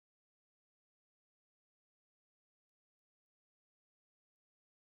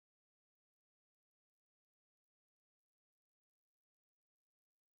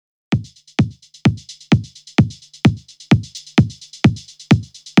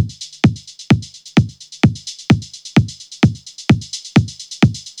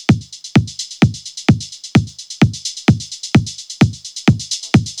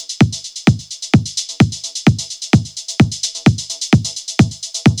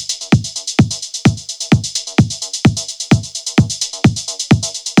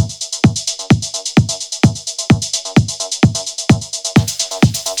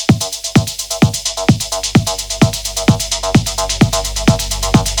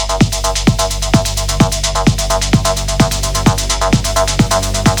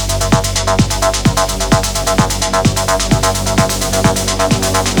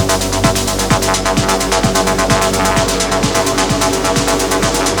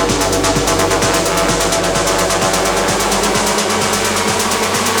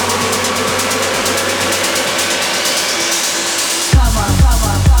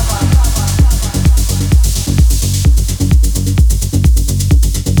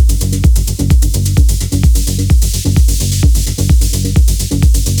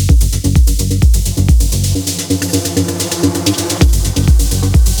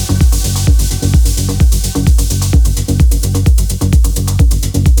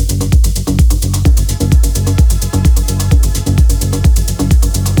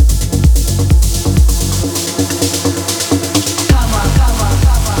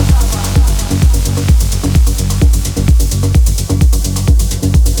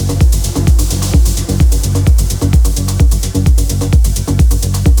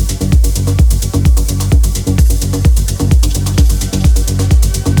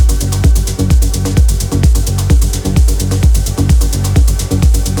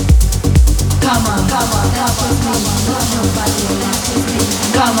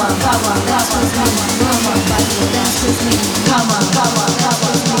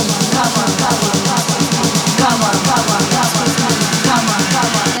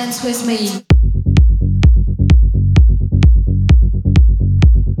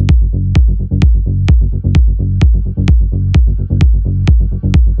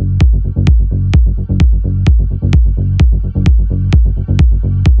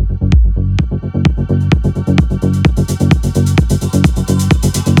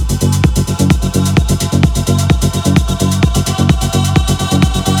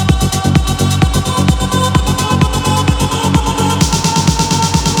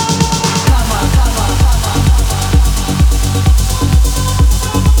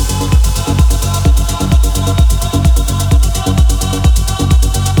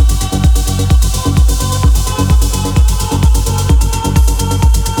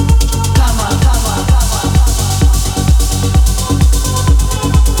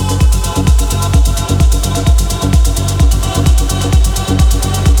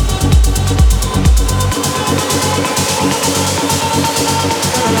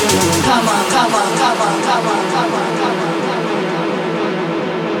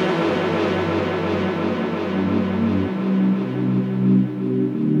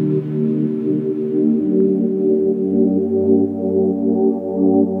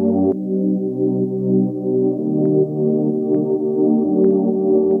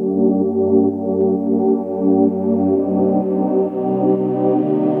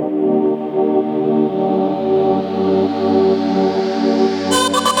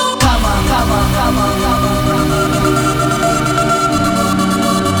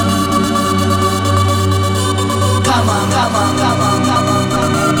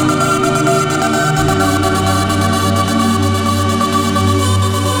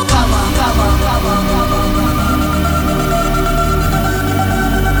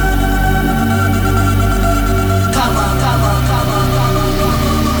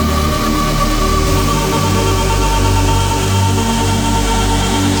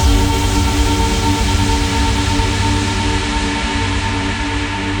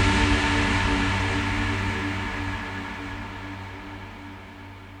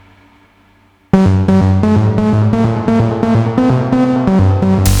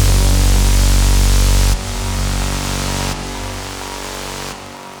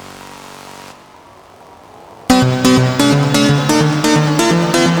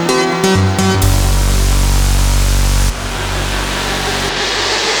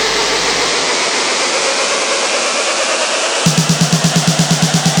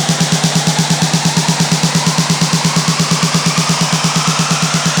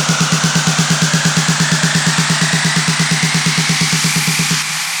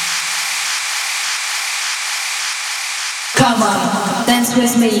Come on, dance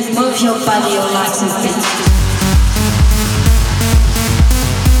with me, move your body, your legs and feet.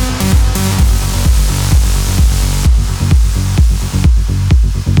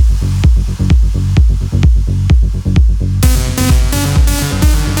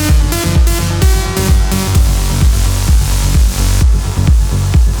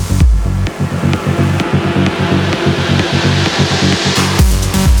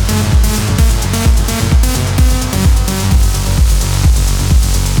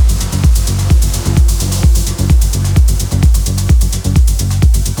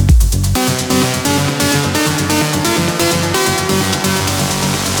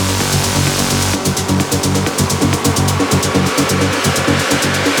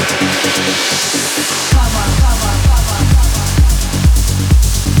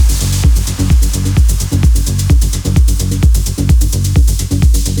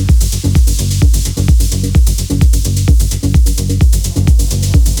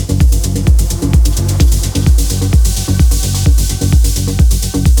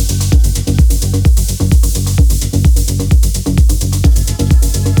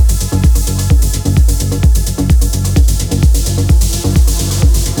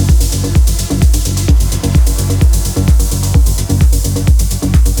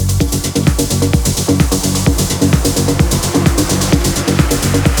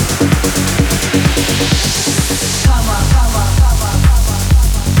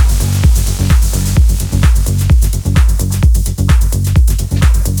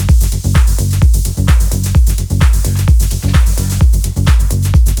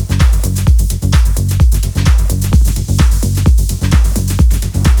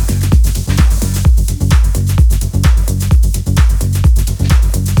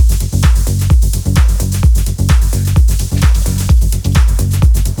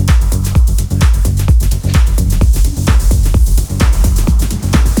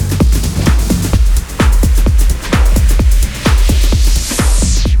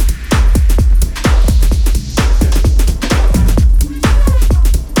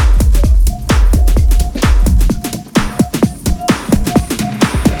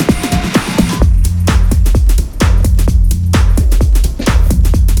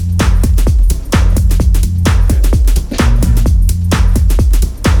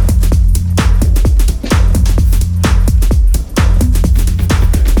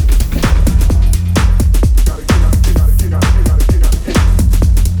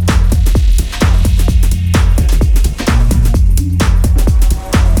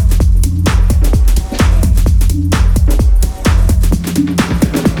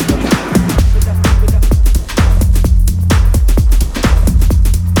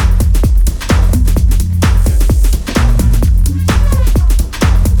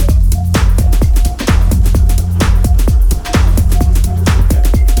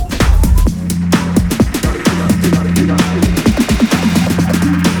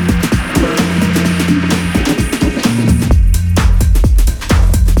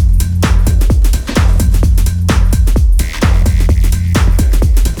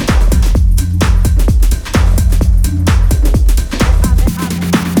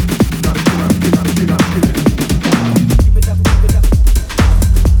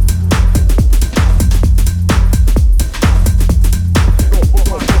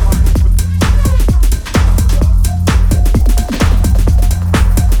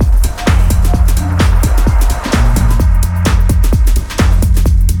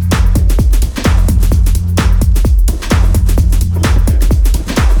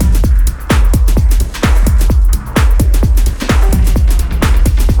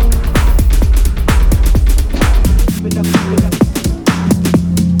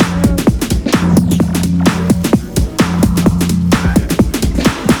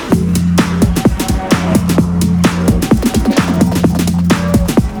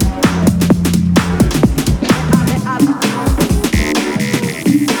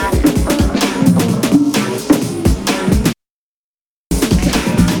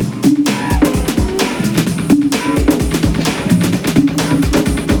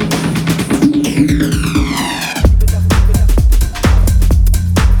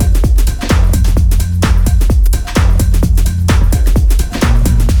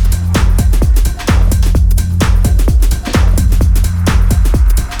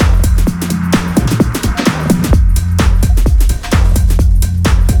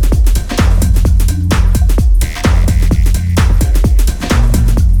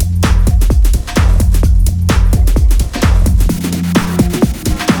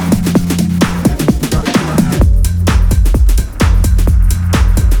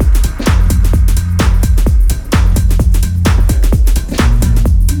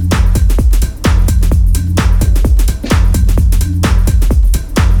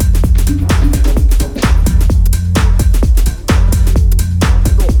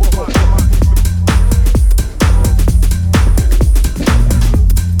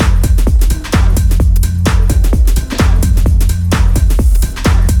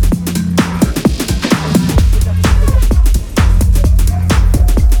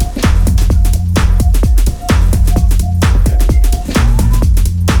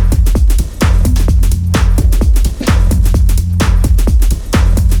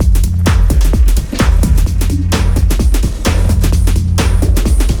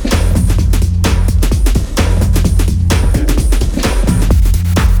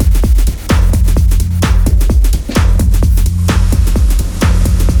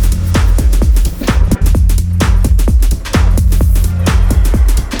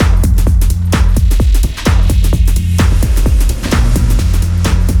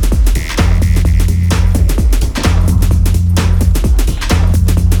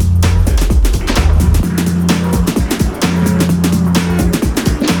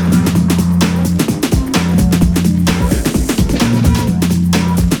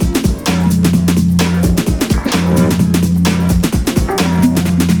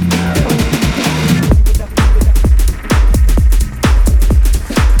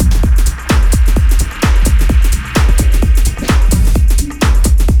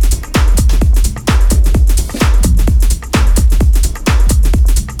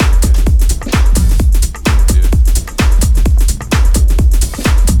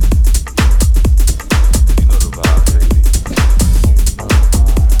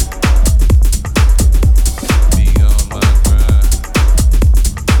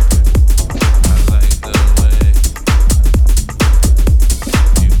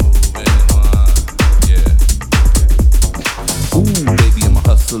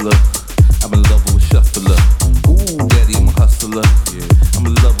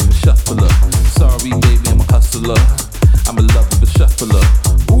 shuffler.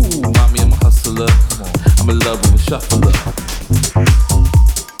 Ooh, mommy, I'm a hustler. I'm in love with a shuffler.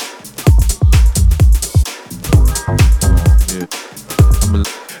 Yeah, I'm a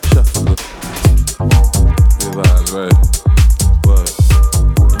shuffler. Yeah, right. But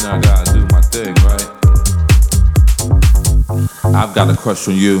you know I gotta do my thing, right? I've got a crush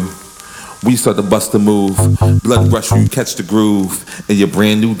on you. We start to bust a move. Blood rush when you catch the groove. In your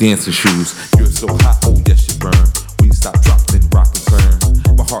brand new dancing shoes. You're so hot, oh yes you burn. When you stop, drop, then rock and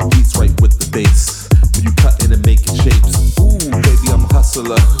turn. My heart beats right with the bass. When you cut in and making shapes. Ooh, baby, I'm a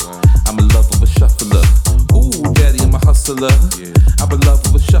hustler. I'm in love with a shuffler. Ooh, daddy, I'm a hustler. I'm in love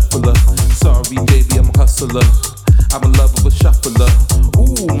with a shuffler. Sorry, baby, I'm a hustler. I'm in love with a shuffler.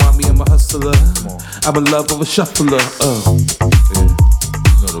 Ooh, mommy, I'm a hustler. I'm in love with a shuffler. Yeah, you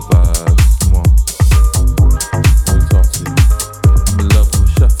know the vibes. Come on, let me talk to you. I'm in love with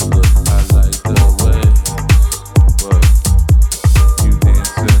a shuffler. I like the way what you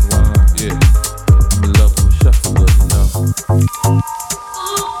dancing, why? Yeah, I'm in love with a shuffler. You know.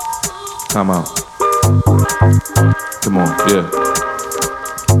 Come on, come on, yeah.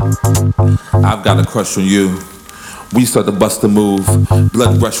 I've got a crush on you. We start to bust a move.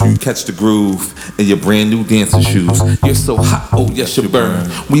 Blood rush when you catch the groove. In your brand new dancing shoes. You're so hot, oh yes you burn.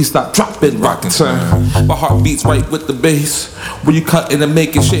 When you stop, drop it, rock and turn. My heart beats right with the bass. When you cut in and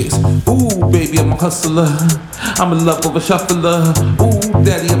making shakes. Ooh, baby, I'm a hustler. I'm in love with a shuffler. Ooh,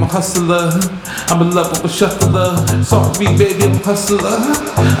 daddy, I'm a hustler. I'm in love with a shuffler. Sorry, baby, I'm a hustler.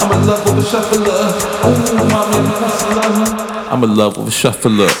 I'm in love with a shuffler. Ooh, mommy, I'm a hustler. I'm in love with a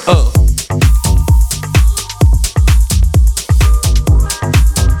shuffler.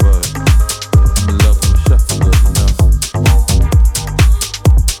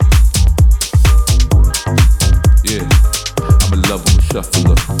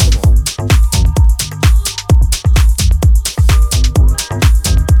 Shuffler.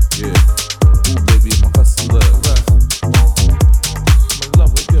 Yeah. Ooh, baby, I'm a hustler. Right. I'm in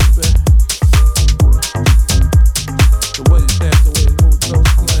love with you, baby. The way you dance, the way you move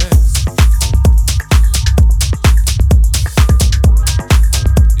those legs.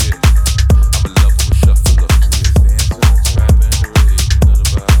 Yeah. I'm in love with a shuffler. Yeah, dancing, scrapping, the rave. You know the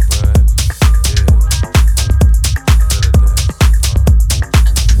vibe, right?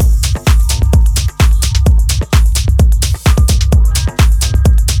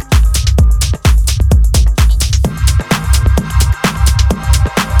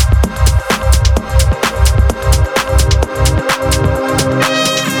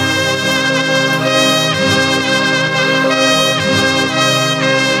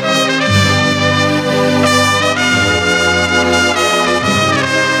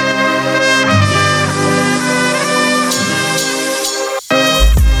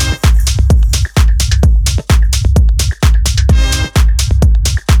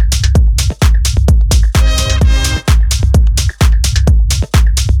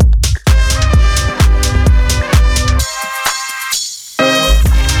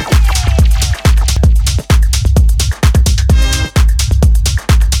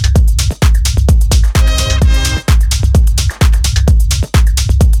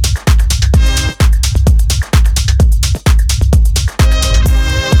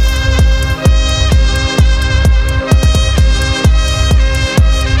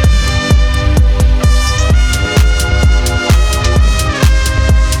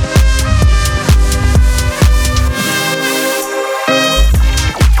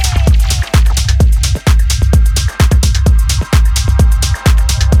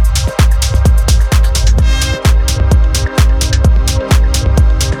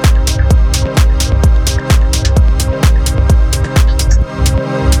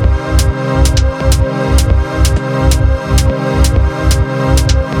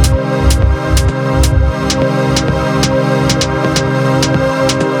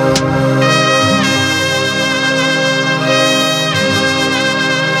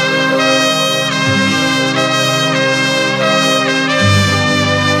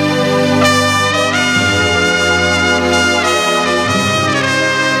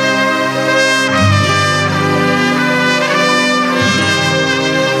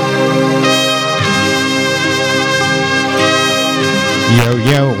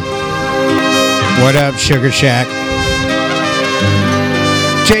 Yo, what up, Sugar Shack?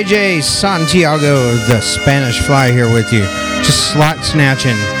 JJ Santiago, the Spanish Fly, here with you. Just slot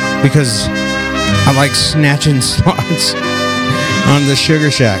snatching because I like snatching slots on the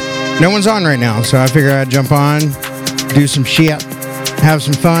Sugar Shack. No one's on right now, so I figure I'd jump on, do some shit, have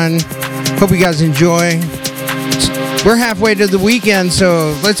some fun. Hope you guys enjoy. We're halfway to the weekend,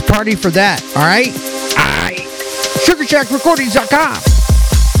 so let's party for that, all right? SugarshackRecordings.com.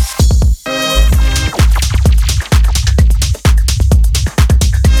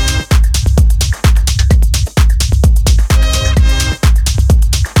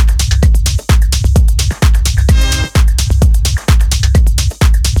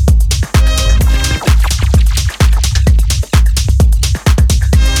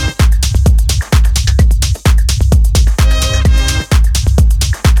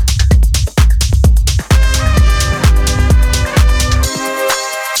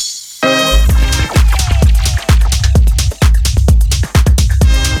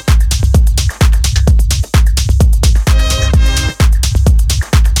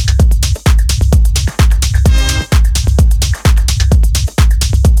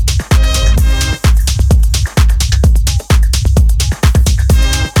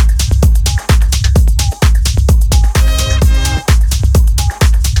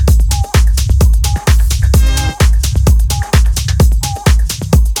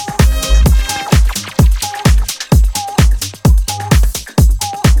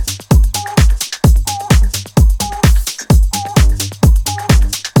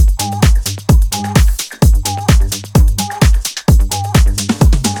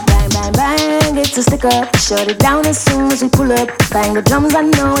 Shut it down as soon as we pull up. Bang the drums, I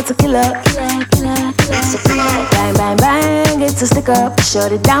know it's a killer. So bang, bang, bang, it's a stick up.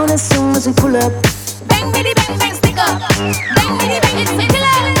 Shut it down as soon as we pull up. Bang, bitty, bang, bang, stick up. Bang, bitty, bang, it's a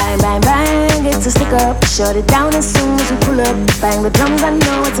killer. Bang, bang, bang, it's a stick up. Shut it down as soon as we pull up. Bang the drums, I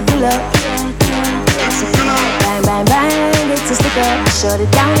know it's a killer. So bang, bang, bang, it's a stick up. Shut it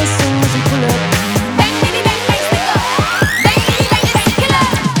down as soon as we pull up.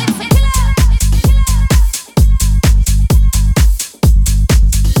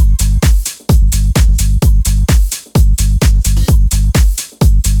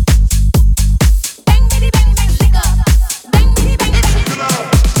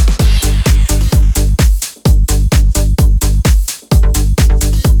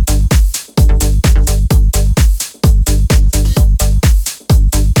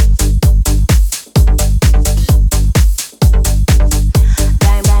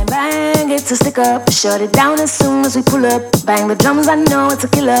 To stick up, shut it down as soon as we pull up. Bang the drums, I know it's a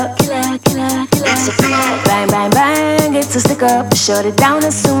killer. So bang, bang, bang, it's a stick up. Shut it down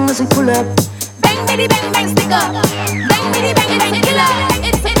as soon as we pull up. Bang, bitty, bang, bang, stick up. Bang, bitty, bang, it's a killer.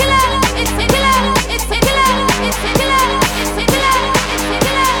 It's a killer. It's a killer. It's a killer. It's a killer. It's a killer.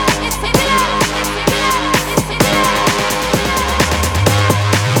 It's a killer. It's a killer. It's a killer.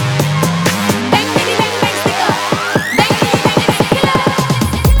 Bang, bitty, bang, bang, stick up. Bang, bitty, bang, it's a killer.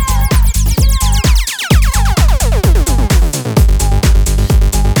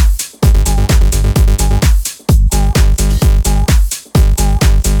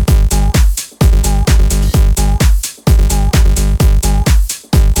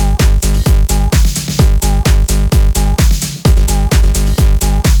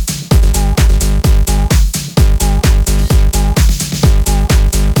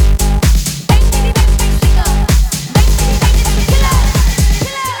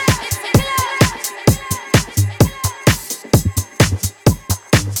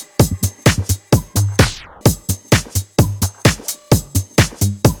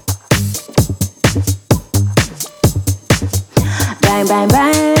 Bang, bang,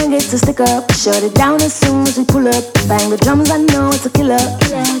 bang, it's a stick up. Shut it down as soon as we pull up. Bang the drums, I know it's a killer.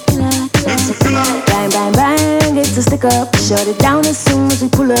 Bang, bang, bang, it's a stick up. Shut it down as soon as we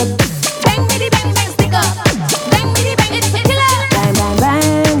pull up. Bang, bitty, bang, bang, stick up. Bang, bitty, bang, it's a killer. Bang, bang,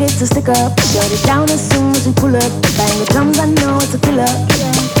 bang, it's a stick up. Shut it down as soon as we pull up. Bang the drums, I know it's a killer.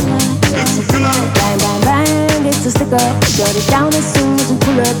 Bang, bang, bang, it's a stick up. Shut it down as soon as we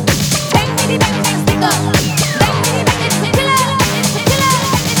pull up. Bang, bitty, bang, bang, stick up. Bang, bitty, bang, it's a killer.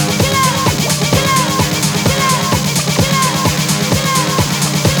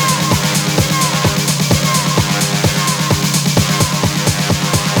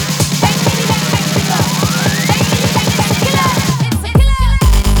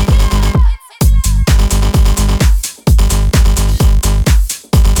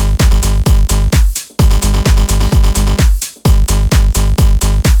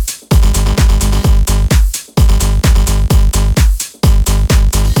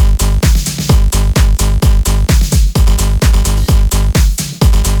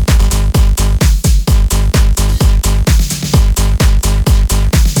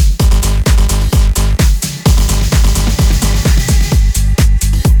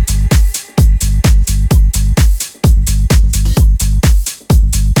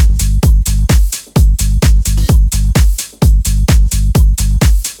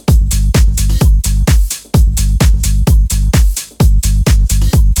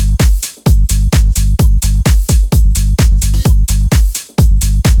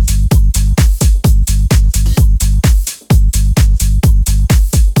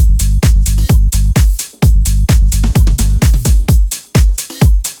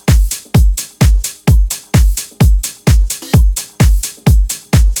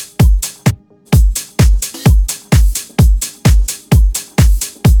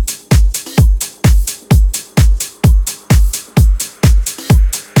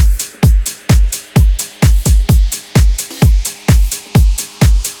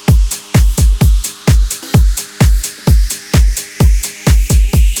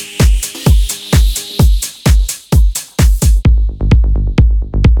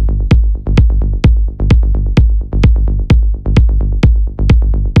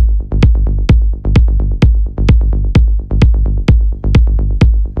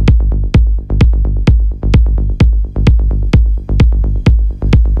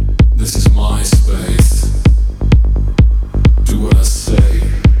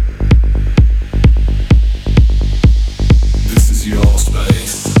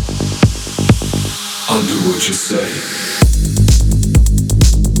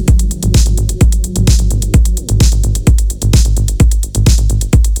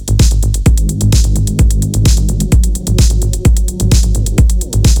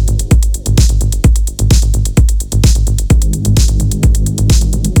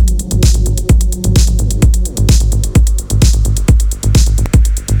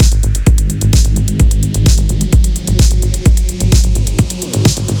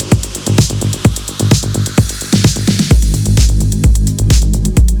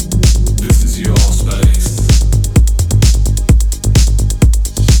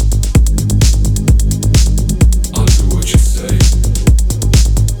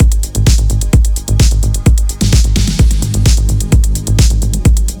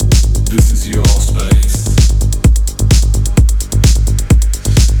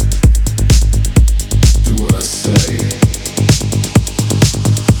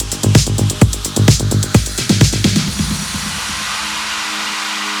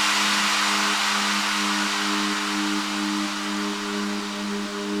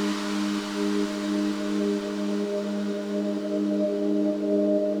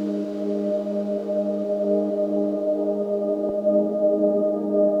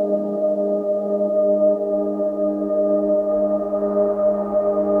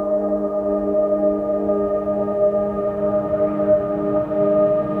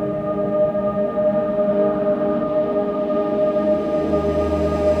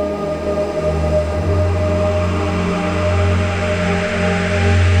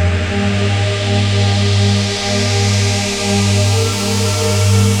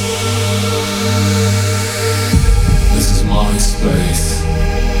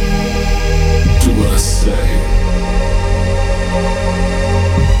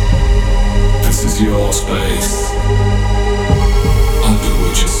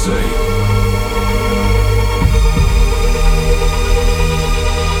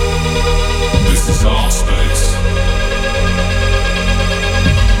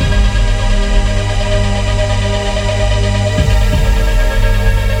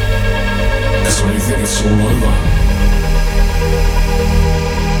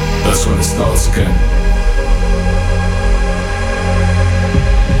 That's when it starts again.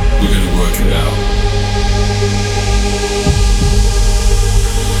 We're gonna work it out.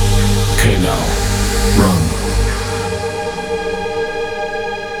 Okay, now, run.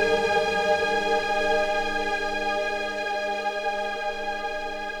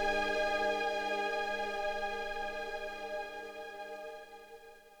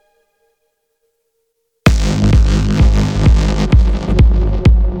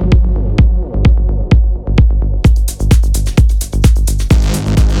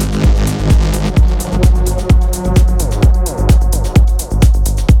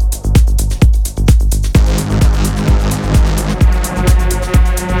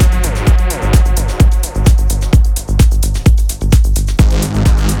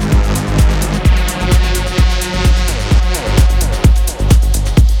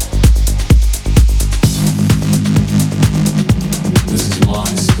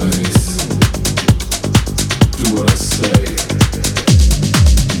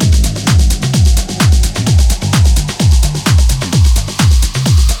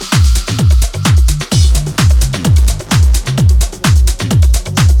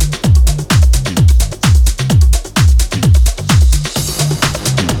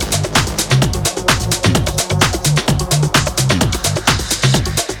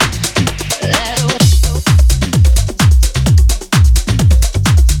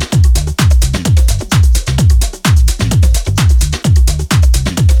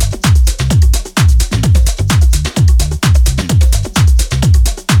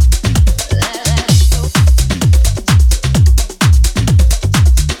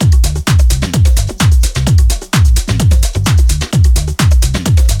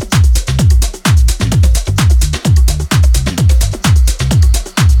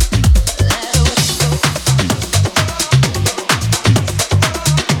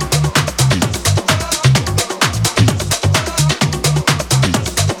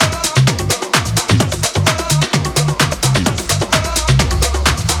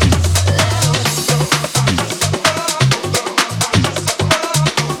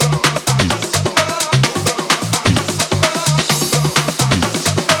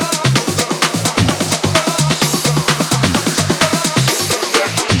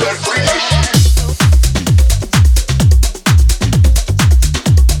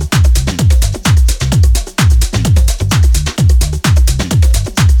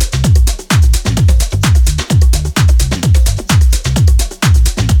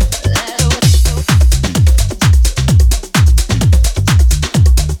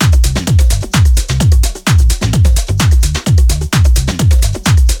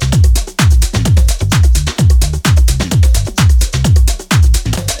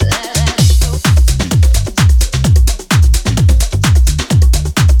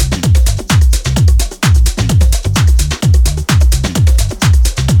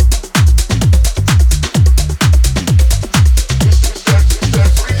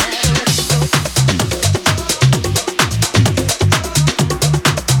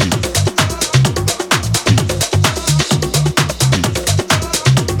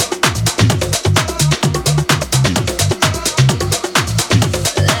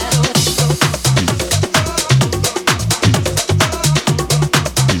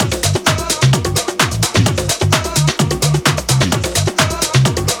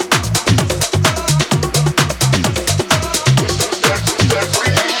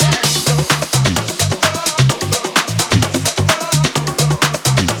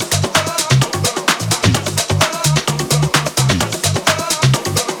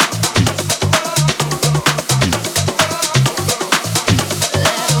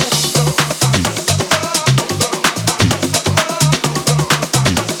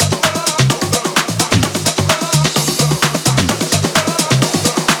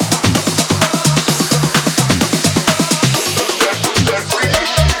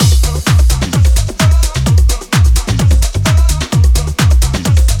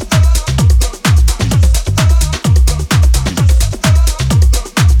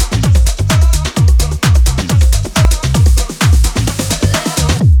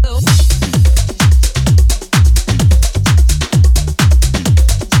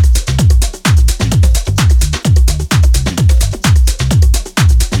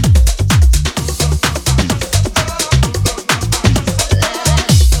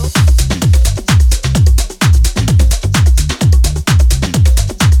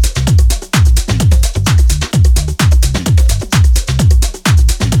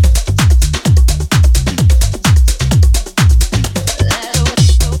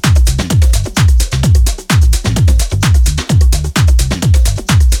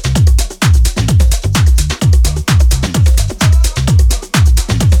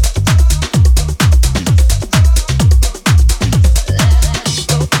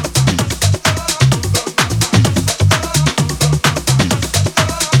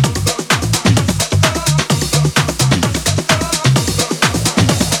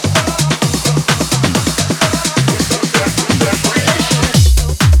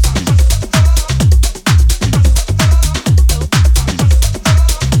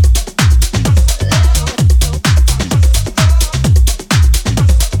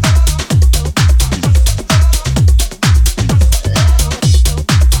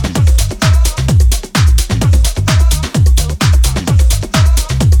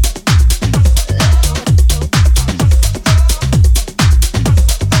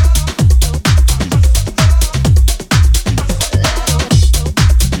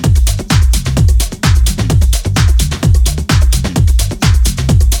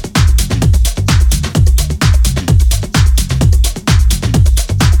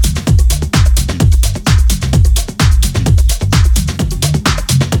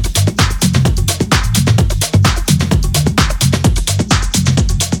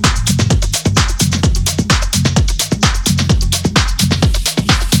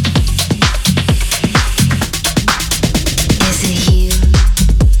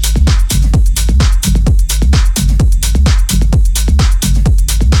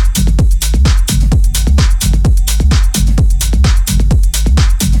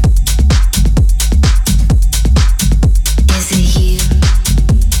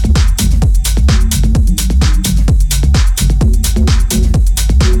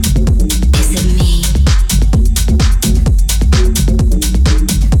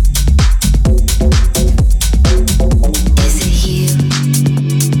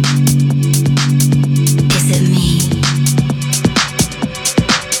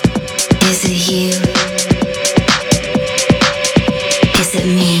 Is it you? Is it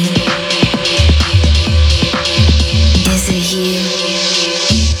me? Is it you?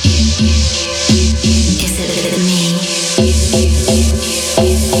 Is it me?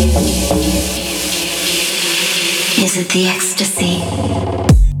 Is it the ecstasy?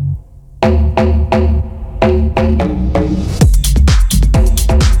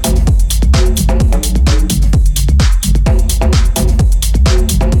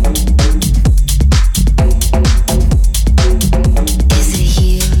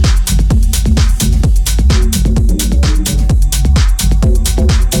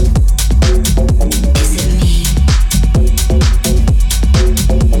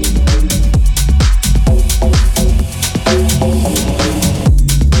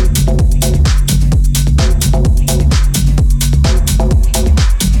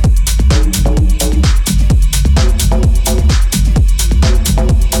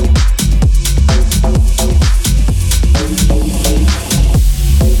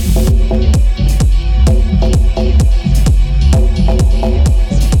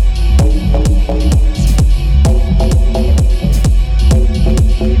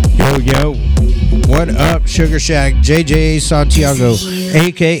 Sugar Shack, JJ Santiago,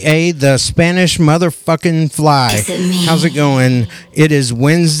 aka the Spanish motherfucking fly. How's it going? It is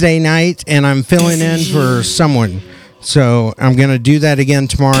Wednesday night and I'm filling in for someone. So I'm going to do that again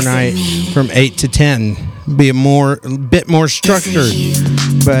tomorrow night from 8 to 10. Be a bit more structured.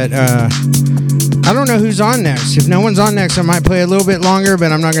 But I don't know who's on next. If no one's on next, I might play a little bit longer,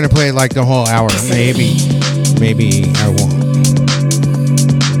 but I'm not going to play like the whole hour. Maybe I won't.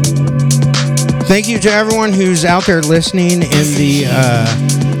 Thank you to everyone who's out there listening in the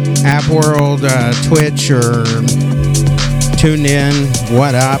app world, Twitch or tuned in.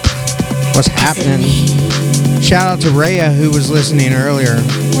 What up? What's happening? Shout out to Rhea who was listening earlier.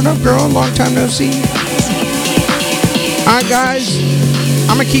 What up, girl? Long time no see. Alright, guys.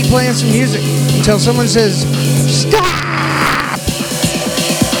 I'm going to keep playing some music until someone says, stop!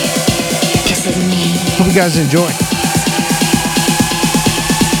 Hope you guys enjoy.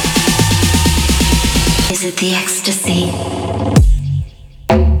 Is it the ecstasy?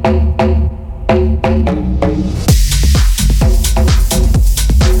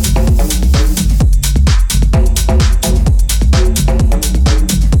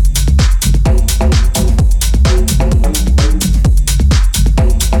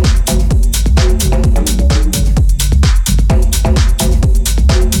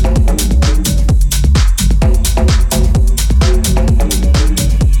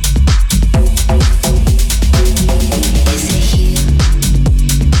 Is it you?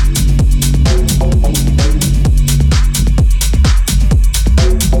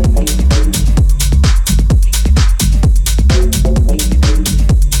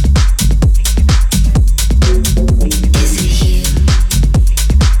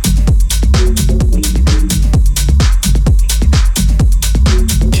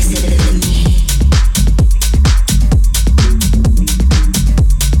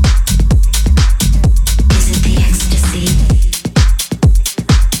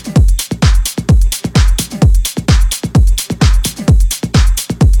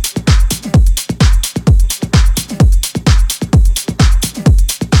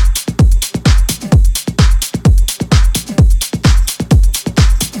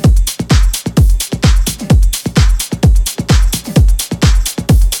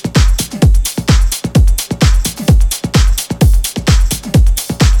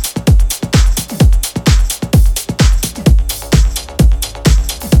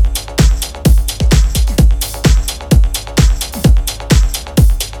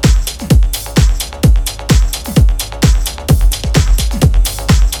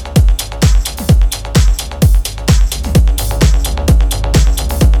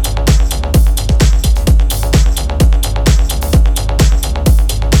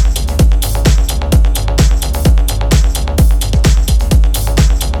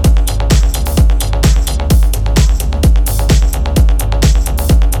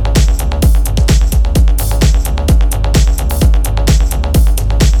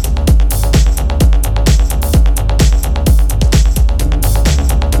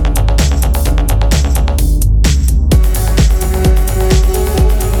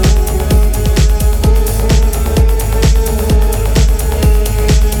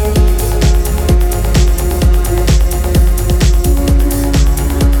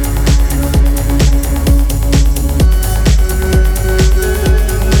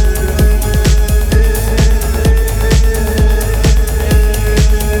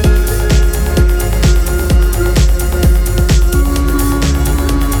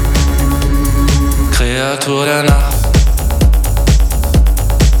 Creatura Nacht.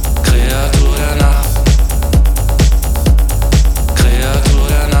 Creatura Nacht.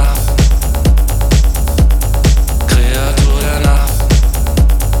 Creatura Nacht. Creatura Nacht.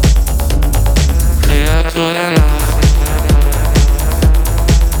 Creatura Nacht.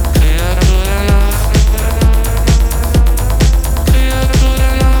 Creatura Nacht.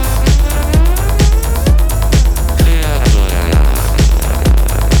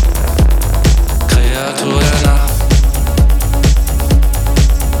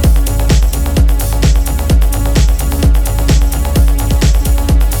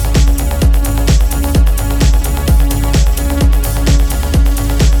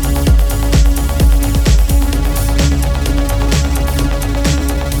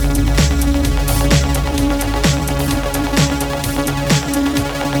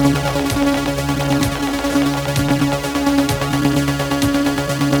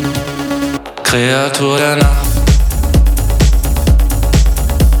 Creatura Nacht.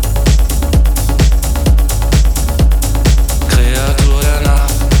 Creatura Nacht.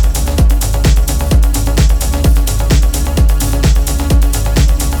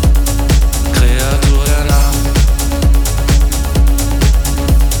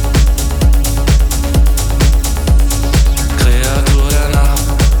 Creatura Nacht.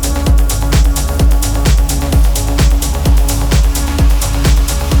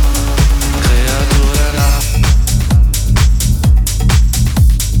 Creatura Nacht.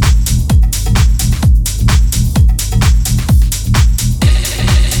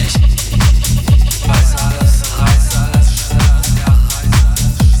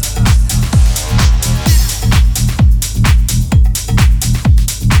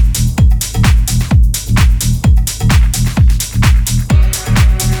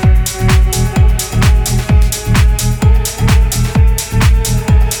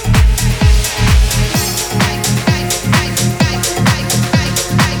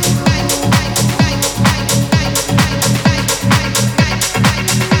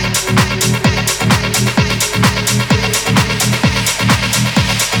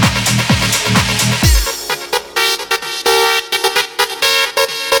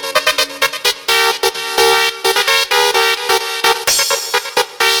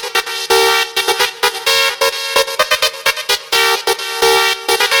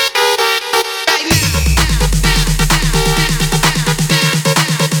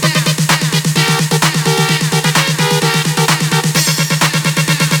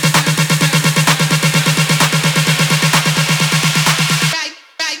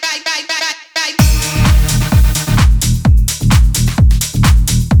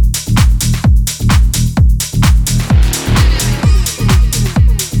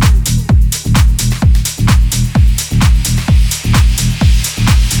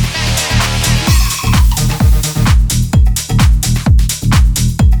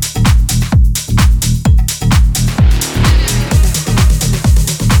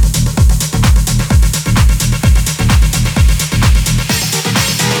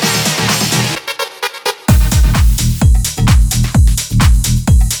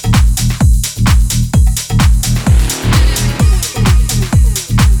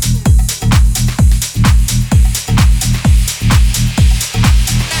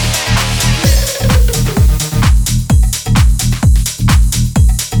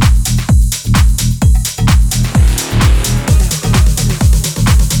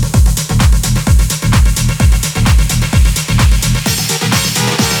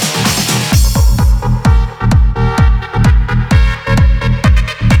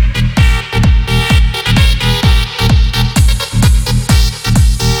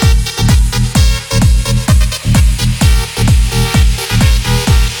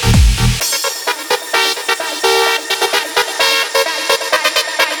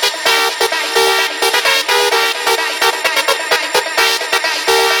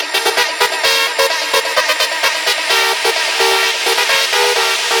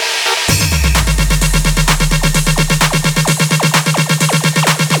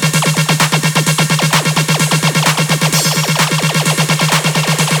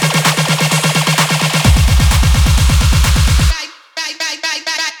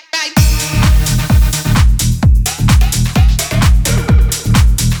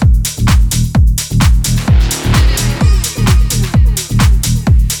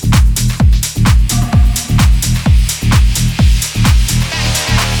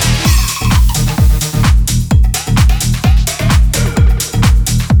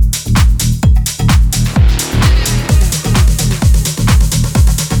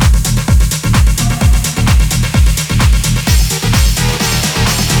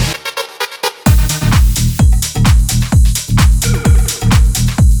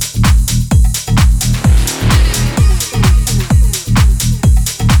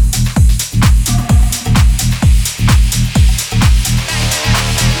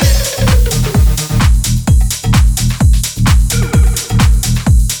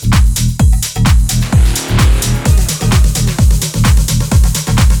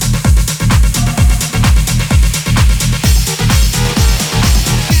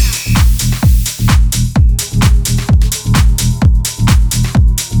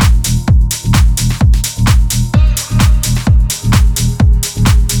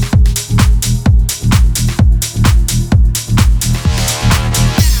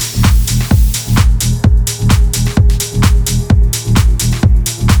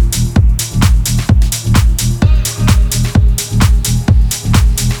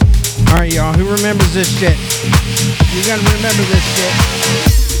 remembers this shit. You're gonna remember this shit.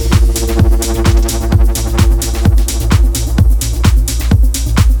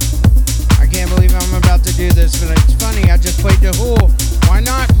 I can't believe I'm about to do this, but it's funny. I just played The Who. Why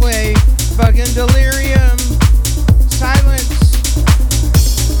not play fucking Delirium? Silence.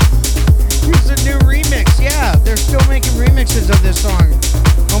 Here's a new remix. Yeah, they're still making remixes of this song.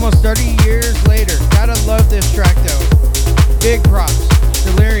 Almost 30 years later. Gotta love this track though. Big props.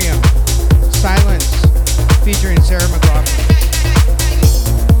 Delirium. Silence. Featuring Sarah McLachlan.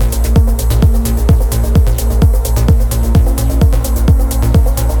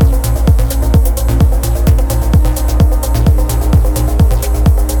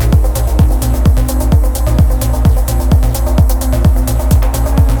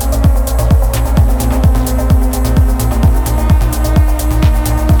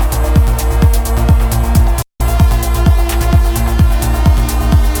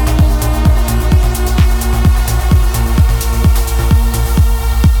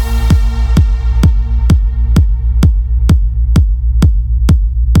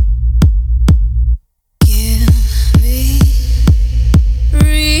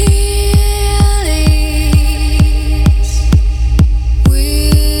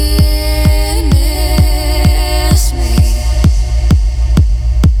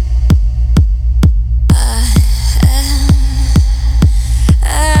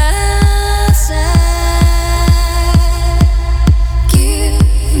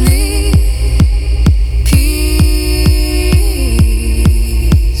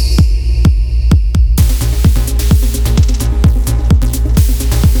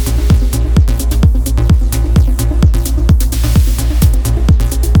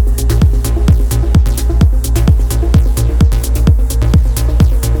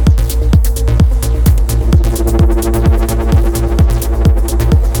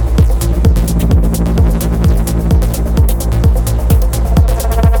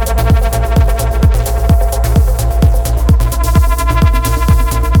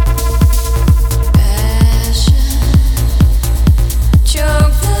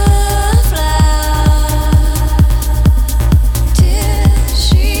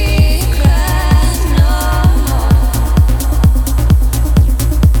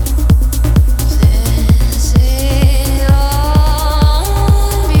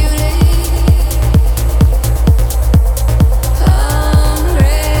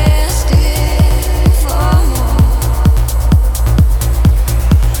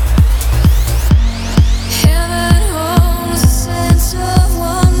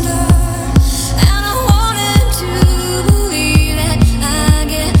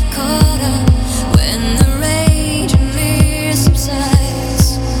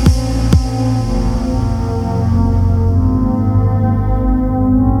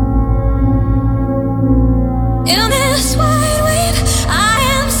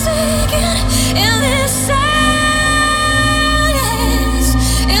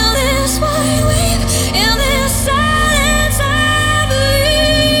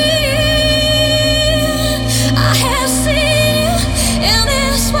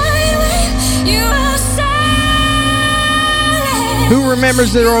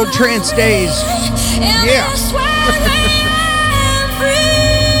 Remembers their old trance days. Yeah.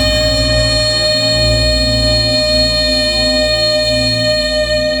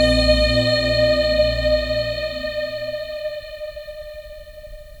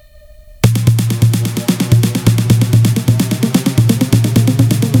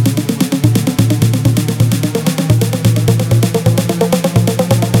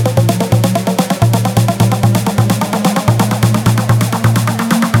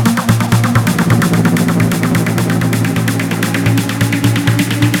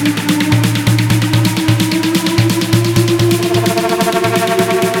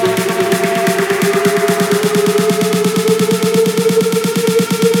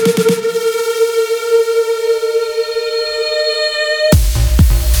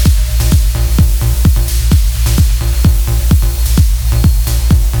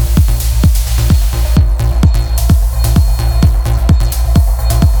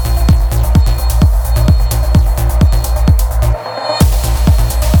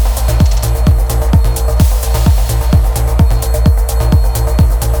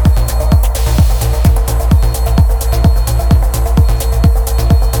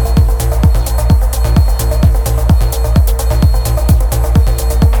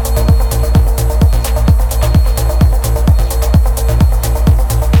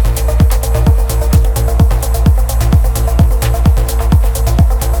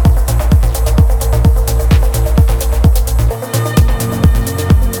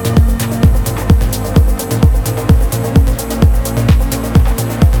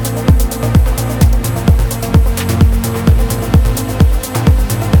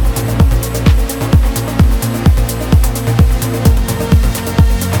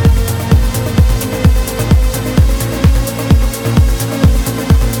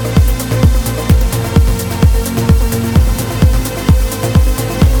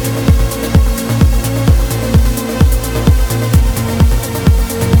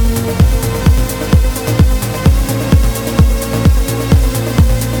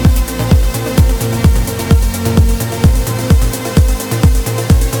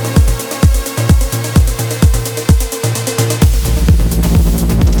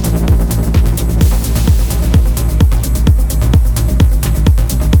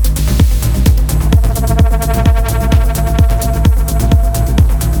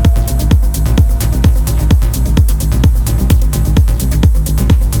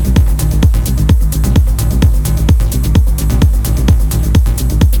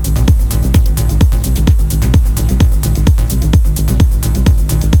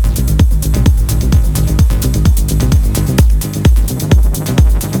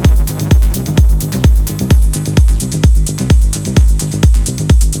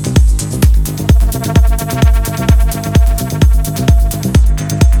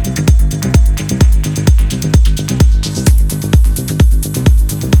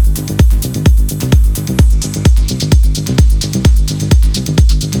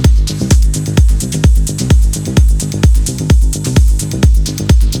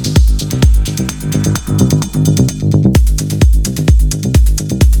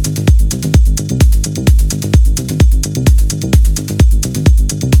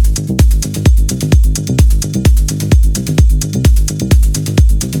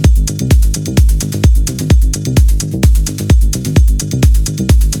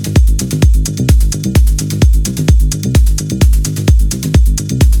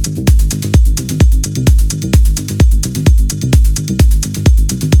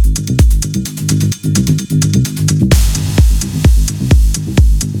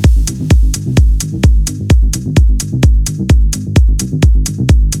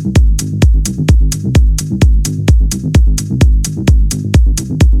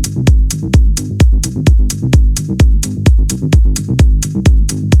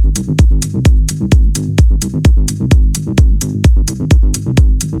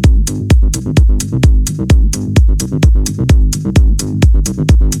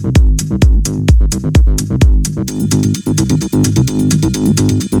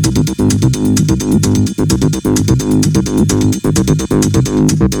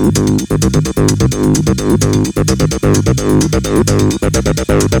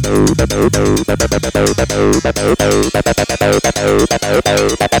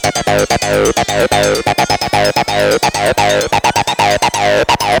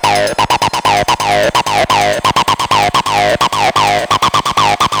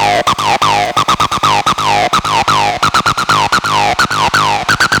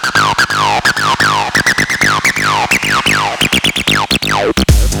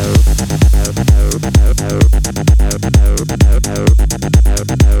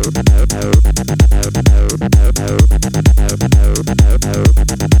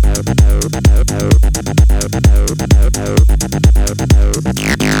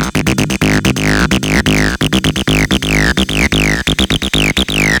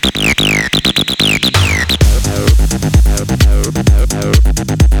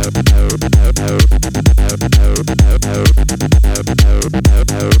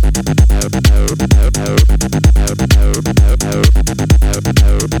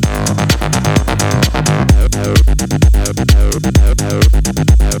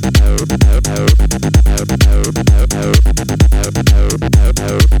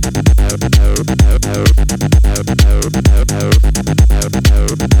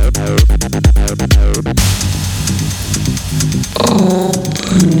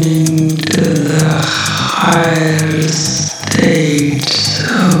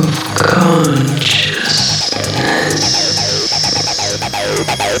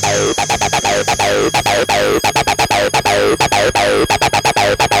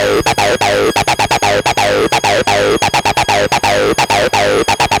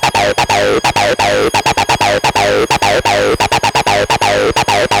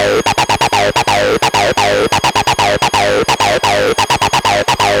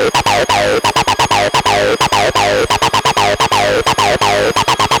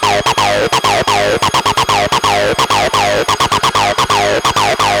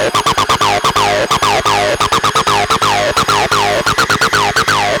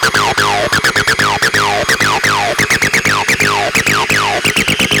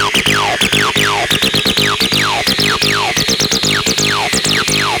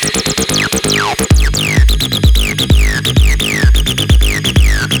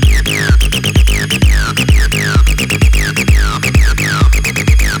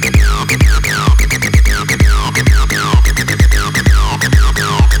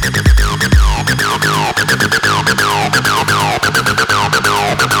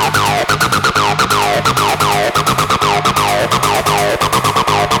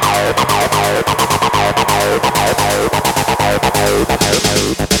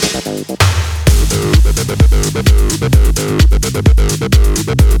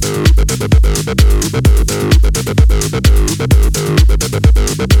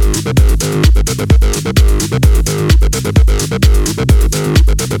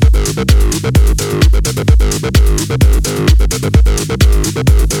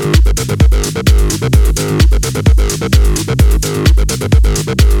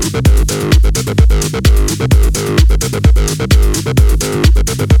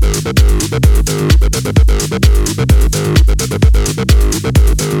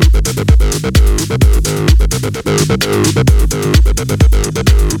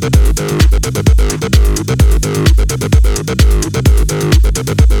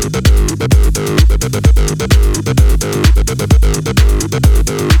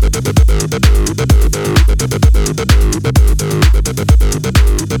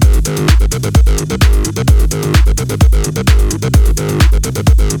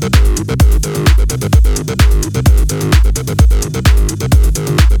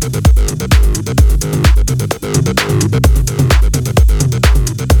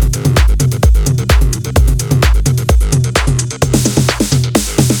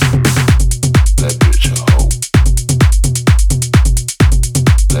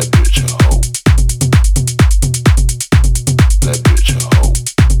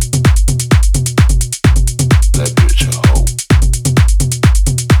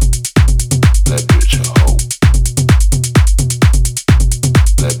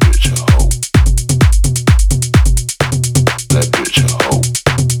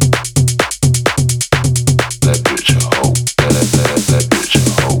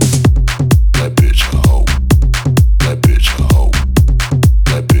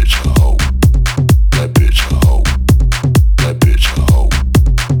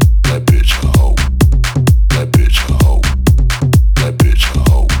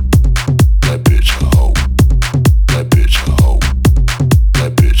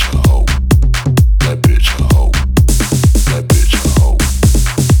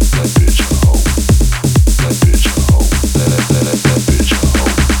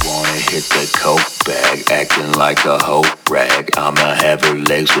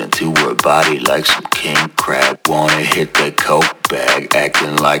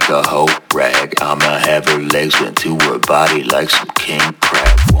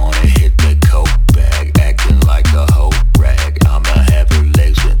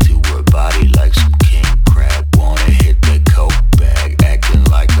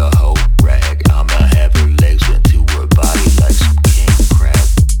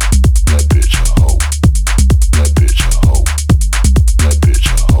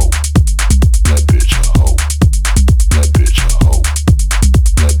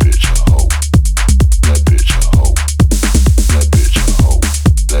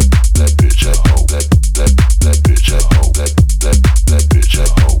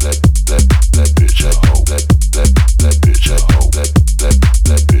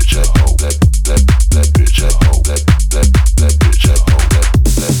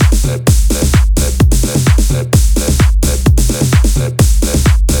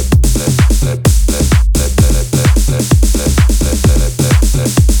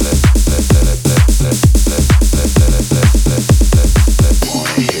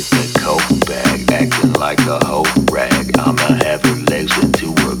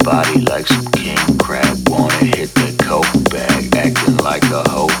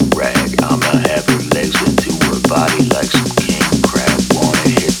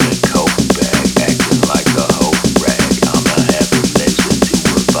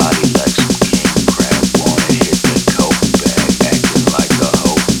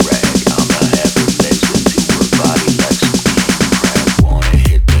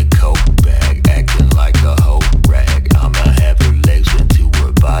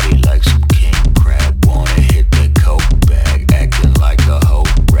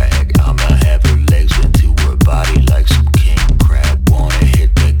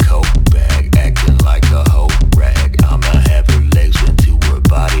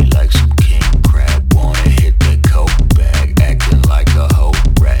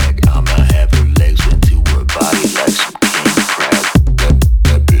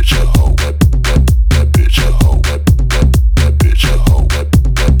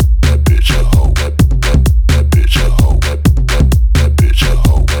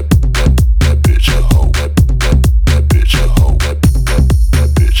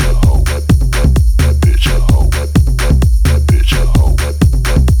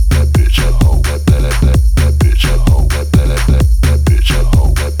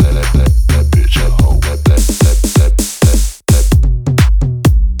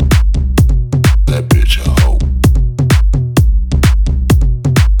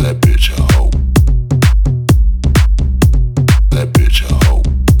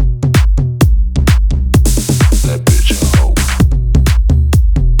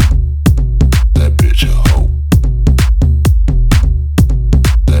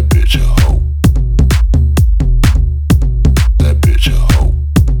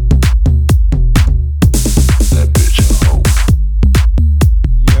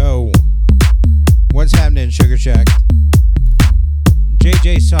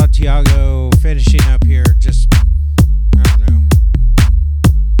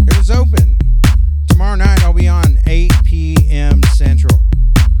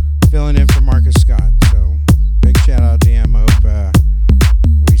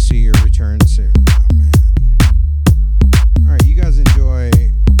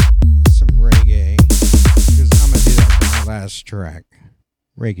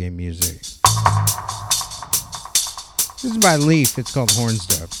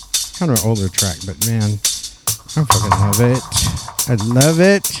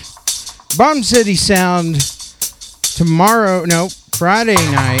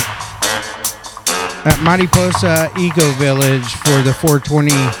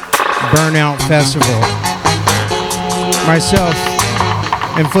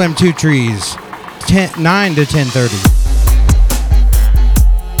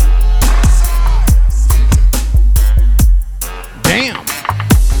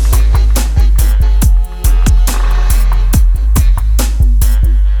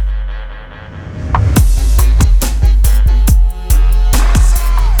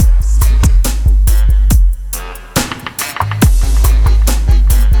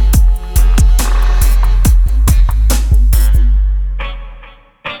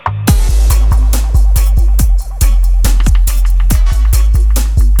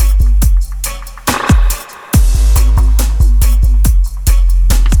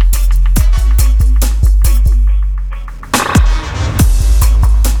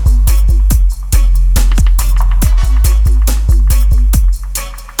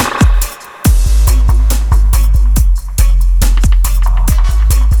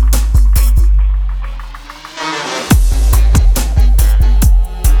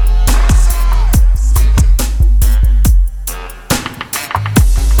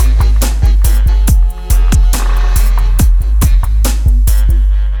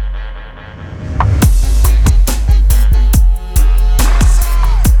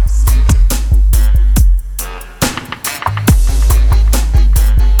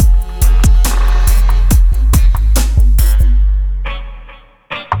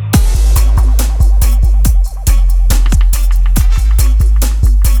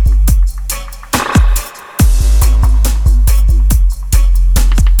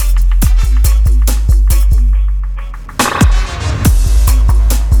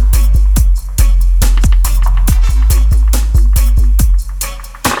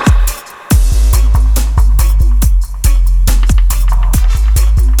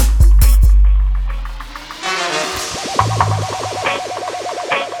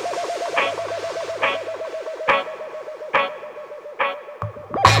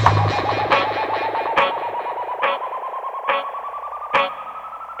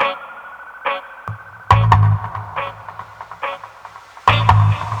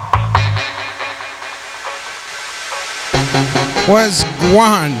 was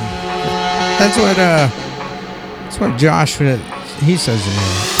Guan. That's what Josh he says it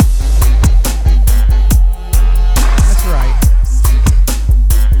is. That's right.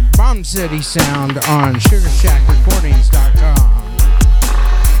 Bomb City Sound on SugarShackRecordings.com.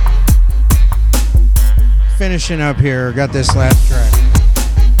 Finishing up here, got this last track.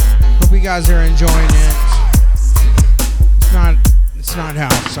 Hope you guys are enjoying it. It's not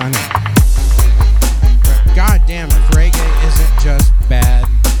house, I know. But god damn, if reggae isn't just bad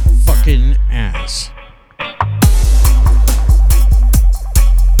fucking ass.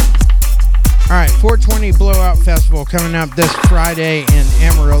 Alright, 420 Blowout Festival coming up this Friday in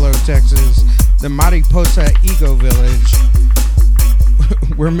Amarillo, Texas. The Mariposa Ego Village.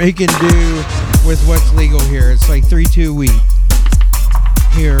 We're making do with what's legal here. It's like 3-2 wheat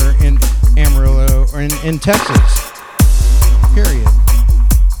here in Amarillo, or in Texas. Period.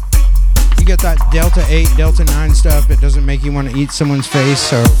 You get that Delta 8, Delta 9 stuff. It doesn't make you want to eat someone's face,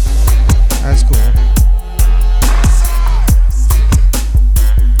 so that's cool.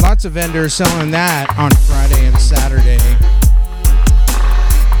 Lots of vendors selling that on Friday and Saturday.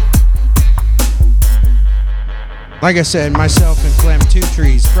 Like I said, myself and Clem Two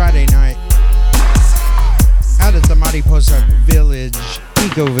Trees Friday night out at the Mariposa Village,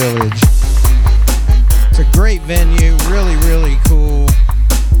 Eco Village. It's a great venue, really, really cool.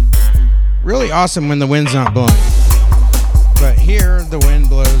 Really awesome when the wind's not blowing. But here, the wind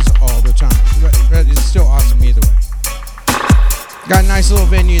blows all the time. But it's still awesome either way. Got a nice little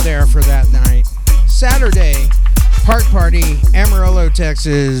venue there for that night. Saturday, Park Party, Amarillo,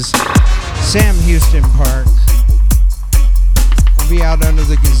 Texas, Sam Houston Park. We'll be out under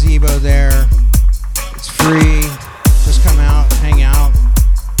the gazebo there. It's free. Just come out, hang out.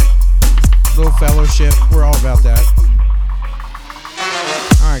 Little fellowship. We're all about that.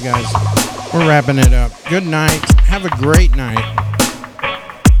 Alright, guys. We're wrapping it up. Good night. Have a great night.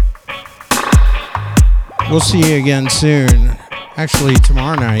 We'll see you again soon. Actually,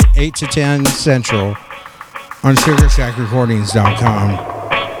 tomorrow night, 8 to 10 Central on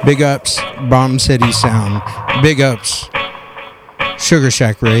SugarShackRecordings.com. Big ups, Bomb City Sound. Big ups, Sugar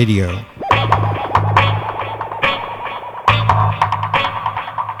Shack Radio.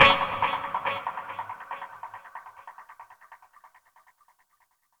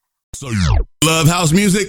 So you love house music?